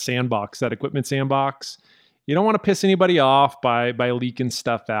fair in that sandbox, that equipment sandbox. You don't want to piss anybody off by leaking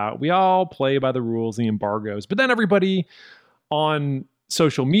stuff out. We all play by the rules, the embargoes. But then everybody on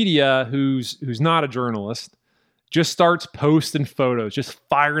social media who's not a journalist just starts posting photos, just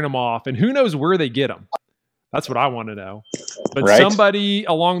firing them off, and who knows where they get them. That's what I want to know. But right. Somebody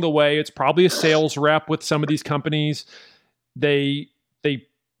along the way, it's probably a sales rep with some of these companies. They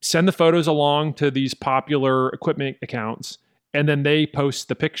send the photos along to these popular equipment accounts, and then they post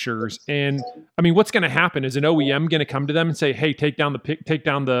the pictures. And I mean, what's going to happen? Is an OEM going to come to them and say, "Hey, take down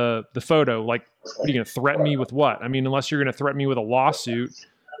the photo"? Like, what are you going to threaten me with? What? I mean, unless you're going to threaten me with a lawsuit,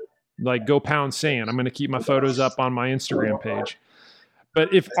 like go pound sand. I'm going to keep my photos up on my Instagram page.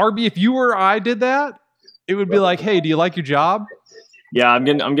 But if you or I did that, it would be like, "Hey, do you like your job?" Yeah, I'm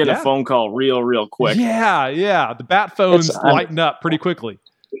getting a phone call real quick. Yeah. The bat phones lighten up pretty quickly.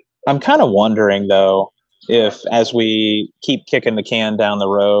 I'm kind of wondering, though, if as we keep kicking the can down the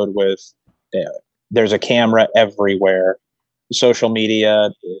road with there's a camera everywhere, social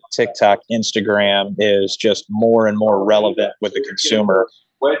media, TikTok, Instagram is just more and more relevant with the consumer.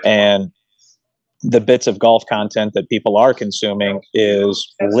 And the bits of golf content that people are consuming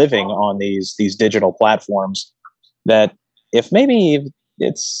is living on these digital platforms that if maybe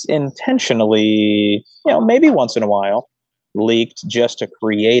it's intentionally, maybe once in a while, leaked just to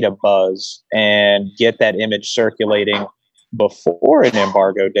create a buzz and get that image circulating before an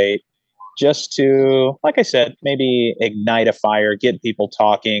embargo date, just to, like I said, maybe ignite a fire, get people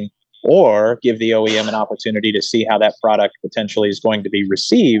talking, or give the OEM an opportunity to see how that product potentially is going to be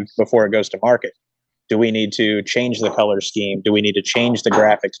received before it goes to market. Do we need to change the color scheme? Do we need to change the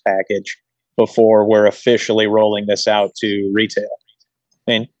graphics package before we're officially rolling this out to retail?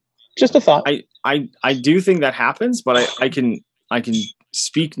 I mean, just a thought. I do think that happens, but I can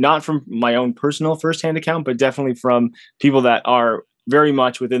speak not from my own personal firsthand account, but definitely from people that are very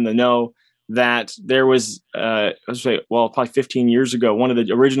much within the know, that there was, probably 15 years ago, one of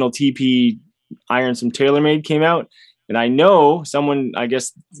the original TP irons from TaylorMade came out. And I know someone, I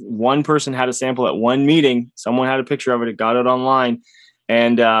guess one person had a sample at one meeting. Someone had a picture of it. It got it online.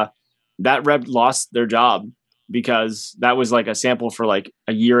 And that rep lost their job because that was like a sample for like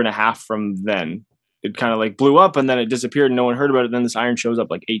a year and a half from then. It kind of like blew up and then it disappeared and no one heard about it. Then this iron shows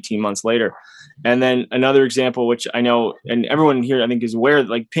up like 18 months later. And then another example, which I know, and everyone here I think is aware,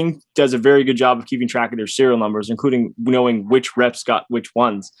 like Ping does a very good job of keeping track of their serial numbers, including knowing which reps got which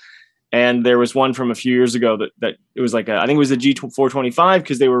ones. And there was one from a few years ago that it was like, I think it was the G425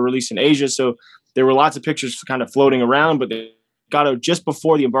 because they were released in Asia. So there were lots of pictures kind of floating around, but they got out just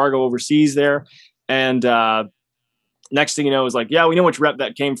before the embargo overseas there. And next thing you know is like, yeah, we know which rep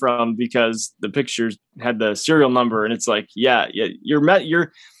that came from because the pictures had the serial number. And it's like, yeah, you're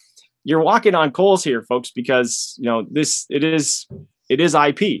walking on coals here, folks, because it is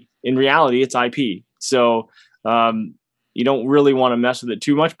IP. In reality, it's IP. So you don't really want to mess with it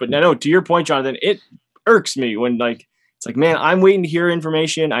too much. But no, to your point, Jonathan, it irks me when like it's like, man, I'm waiting to hear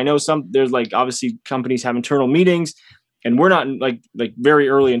information. I know there's like obviously companies have internal meetings, and we're not like very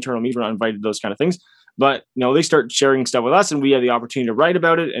early internal meetings. We're not invited to those kind of things. But they start sharing stuff with us, and we have the opportunity to write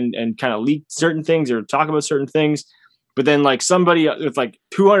about it and kind of leak certain things or talk about certain things. But then like somebody with like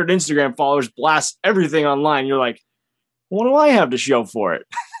 200 Instagram followers blasts everything online. You're like, what do I have to show for it?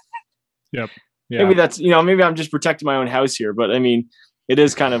 Yep. Yeah. Maybe that's, maybe I'm just protecting my own house here, but I mean, it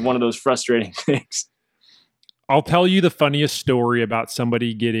is kind of one of those frustrating things. I'll tell you the funniest story about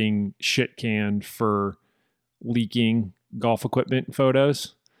somebody getting shit canned for leaking golf equipment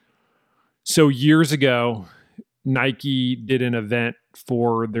photos. So years ago, Nike did an event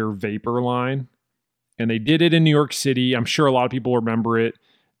for their Vapor line, and they did it in New York City. I'm sure a lot of people remember it.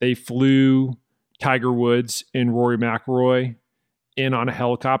 They flew Tiger Woods and Rory McIlroy in on a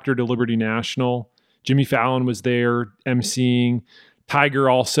helicopter to Liberty National. Jimmy Fallon was there emceeing. Tiger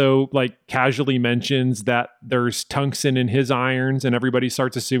also like casually mentions that there's tungsten in his irons, and everybody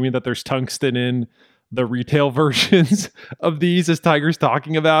starts assuming that there's tungsten in the retail versions of these as Tiger's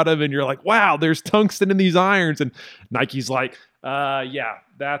talking about them. And you're like, wow, there's tungsten in these irons. And Nike's like, yeah,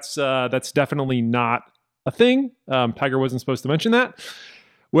 that's definitely not a thing. Tiger wasn't supposed to mention that.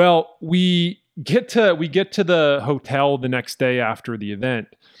 Well, we get to the hotel the next day after the event,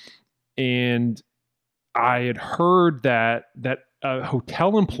 and I had heard that a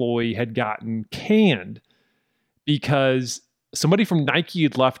hotel employee had gotten canned because somebody from Nike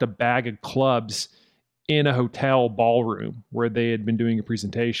had left a bag of clubs in a hotel ballroom where they had been doing a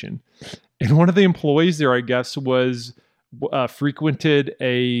presentation. And one of the employees there, I guess, was frequented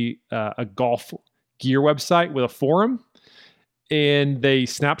a golf gear website with a forum. And they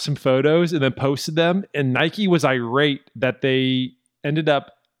snapped some photos and then posted them. And Nike was irate that they ended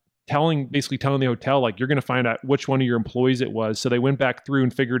up basically telling the hotel, like, you're going to find out which one of your employees it was. So they went back through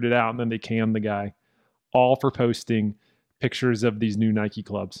and figured it out. And then they canned the guy, all for posting pictures of these new Nike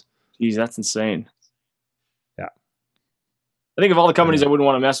clubs. Geez, that's insane. Yeah. I think of all the companies I wouldn't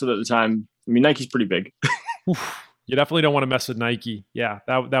want to mess with at the time, I mean, Nike's pretty big. You definitely don't want to mess with Nike. Yeah,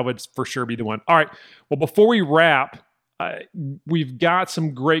 that would for sure be the one. All right. Well, before we wrap, we've got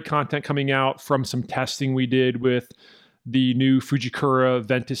some great content coming out from some testing we did with the new Fujikura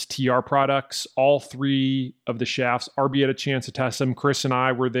Ventus TR products. All three of the shafts. RB had a chance to test them. Chris and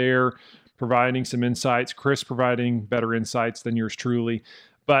I were there providing some insights. Chris providing better insights than yours truly.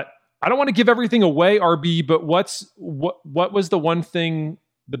 But I don't want to give everything away, RB, but what was the one thing,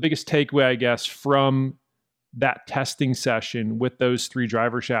 the biggest takeaway, I guess, from that testing session with those three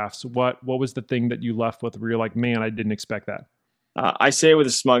driver shafts? What was the thing that you left with where you're like, man, I didn't expect that? I say it with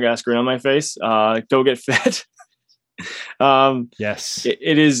a smug ass grin on my face. Go get fit. Yes.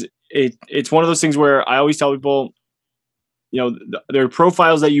 It's one of those things where I always tell people, there are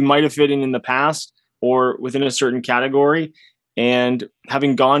profiles that you might have fit in the past or within a certain category. And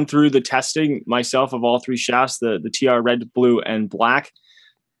having gone through the testing myself of all three shafts, the TR red, blue, and black,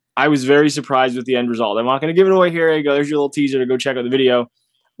 I was very surprised with the end result. I'm not going to give it away here. You go. There's your little teaser to go check out the video.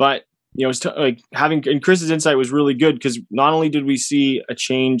 But it's and Chris's insight was really good because not only did we see a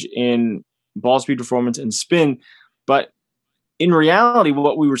change in ball speed performance and spin, but in reality,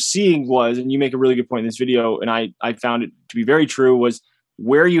 what we were seeing was, and you make a really good point in this video, and I found it to be very true, was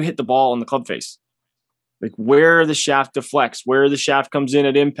where you hit the ball on the club face. Like where the shaft deflects, where the shaft comes in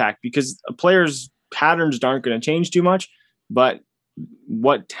at impact, because a player's patterns aren't going to change too much, but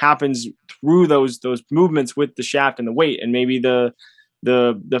what happens through those movements with the shaft and the weight, and maybe the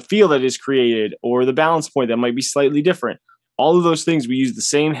feel that is created, or the balance point that might be slightly different. All of those things, we use the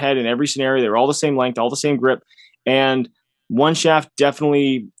same head in every scenario. They're all the same length, all the same grip. And one shaft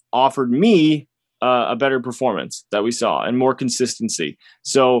definitely offered me a better performance that we saw and more consistency.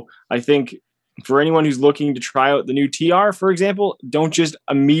 So I think for anyone who's looking to try out the new TR, for example, don't just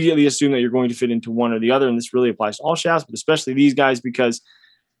immediately assume that you're going to fit into one or the other. And this really applies to all shafts, but especially these guys, because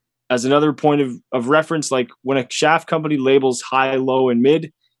as another point of reference, like when a shaft company labels high, low, and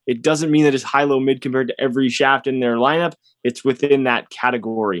mid, it doesn't mean that it's high, low, mid compared to every shaft in their lineup. It's within that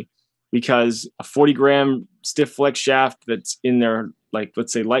category, because a 40-gram stiff flex shaft that's in their, like,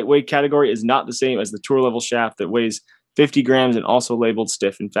 let's say lightweight category is not the same as the tour level shaft that weighs 50 grams and also labeled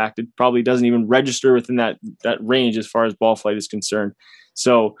stiff. In fact, it probably doesn't even register within that range as far as ball flight is concerned.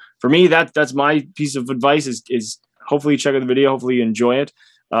 So for me, that's my piece of advice is hopefully check out the video. Hopefully you enjoy it.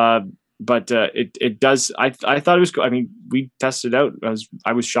 But it does. I thought it was cool. I mean, we tested it out.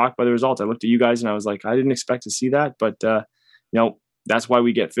 I was shocked by the results. I looked at you guys and I was like, I didn't expect to see that, but that's why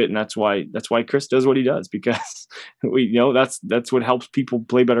we get fit. And that's why Chris does what he does, because that's what helps people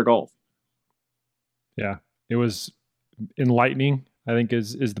play better golf. Yeah, it was enlightening, I think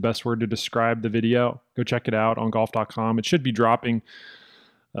is the best word to describe the video. Go check it out on golf.com. It should be dropping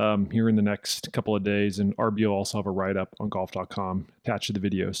here in the next couple of days, and RB will also have a write-up on golf.com attached to the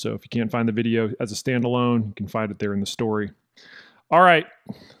video. So if you can't find the video as a standalone, you can find it there in the story. All right,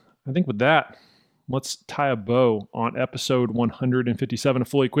 I think with that, let's tie a bow on episode 157 of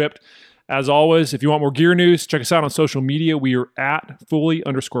Fully Equipped. As always, if you want more gear news, check us out on social media. We are at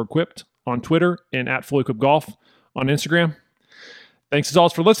fully_equipped on Twitter and at Fully Equipped Golf on Instagram. Thanks as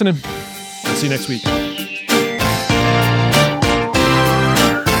always for listening. I'll see you next week.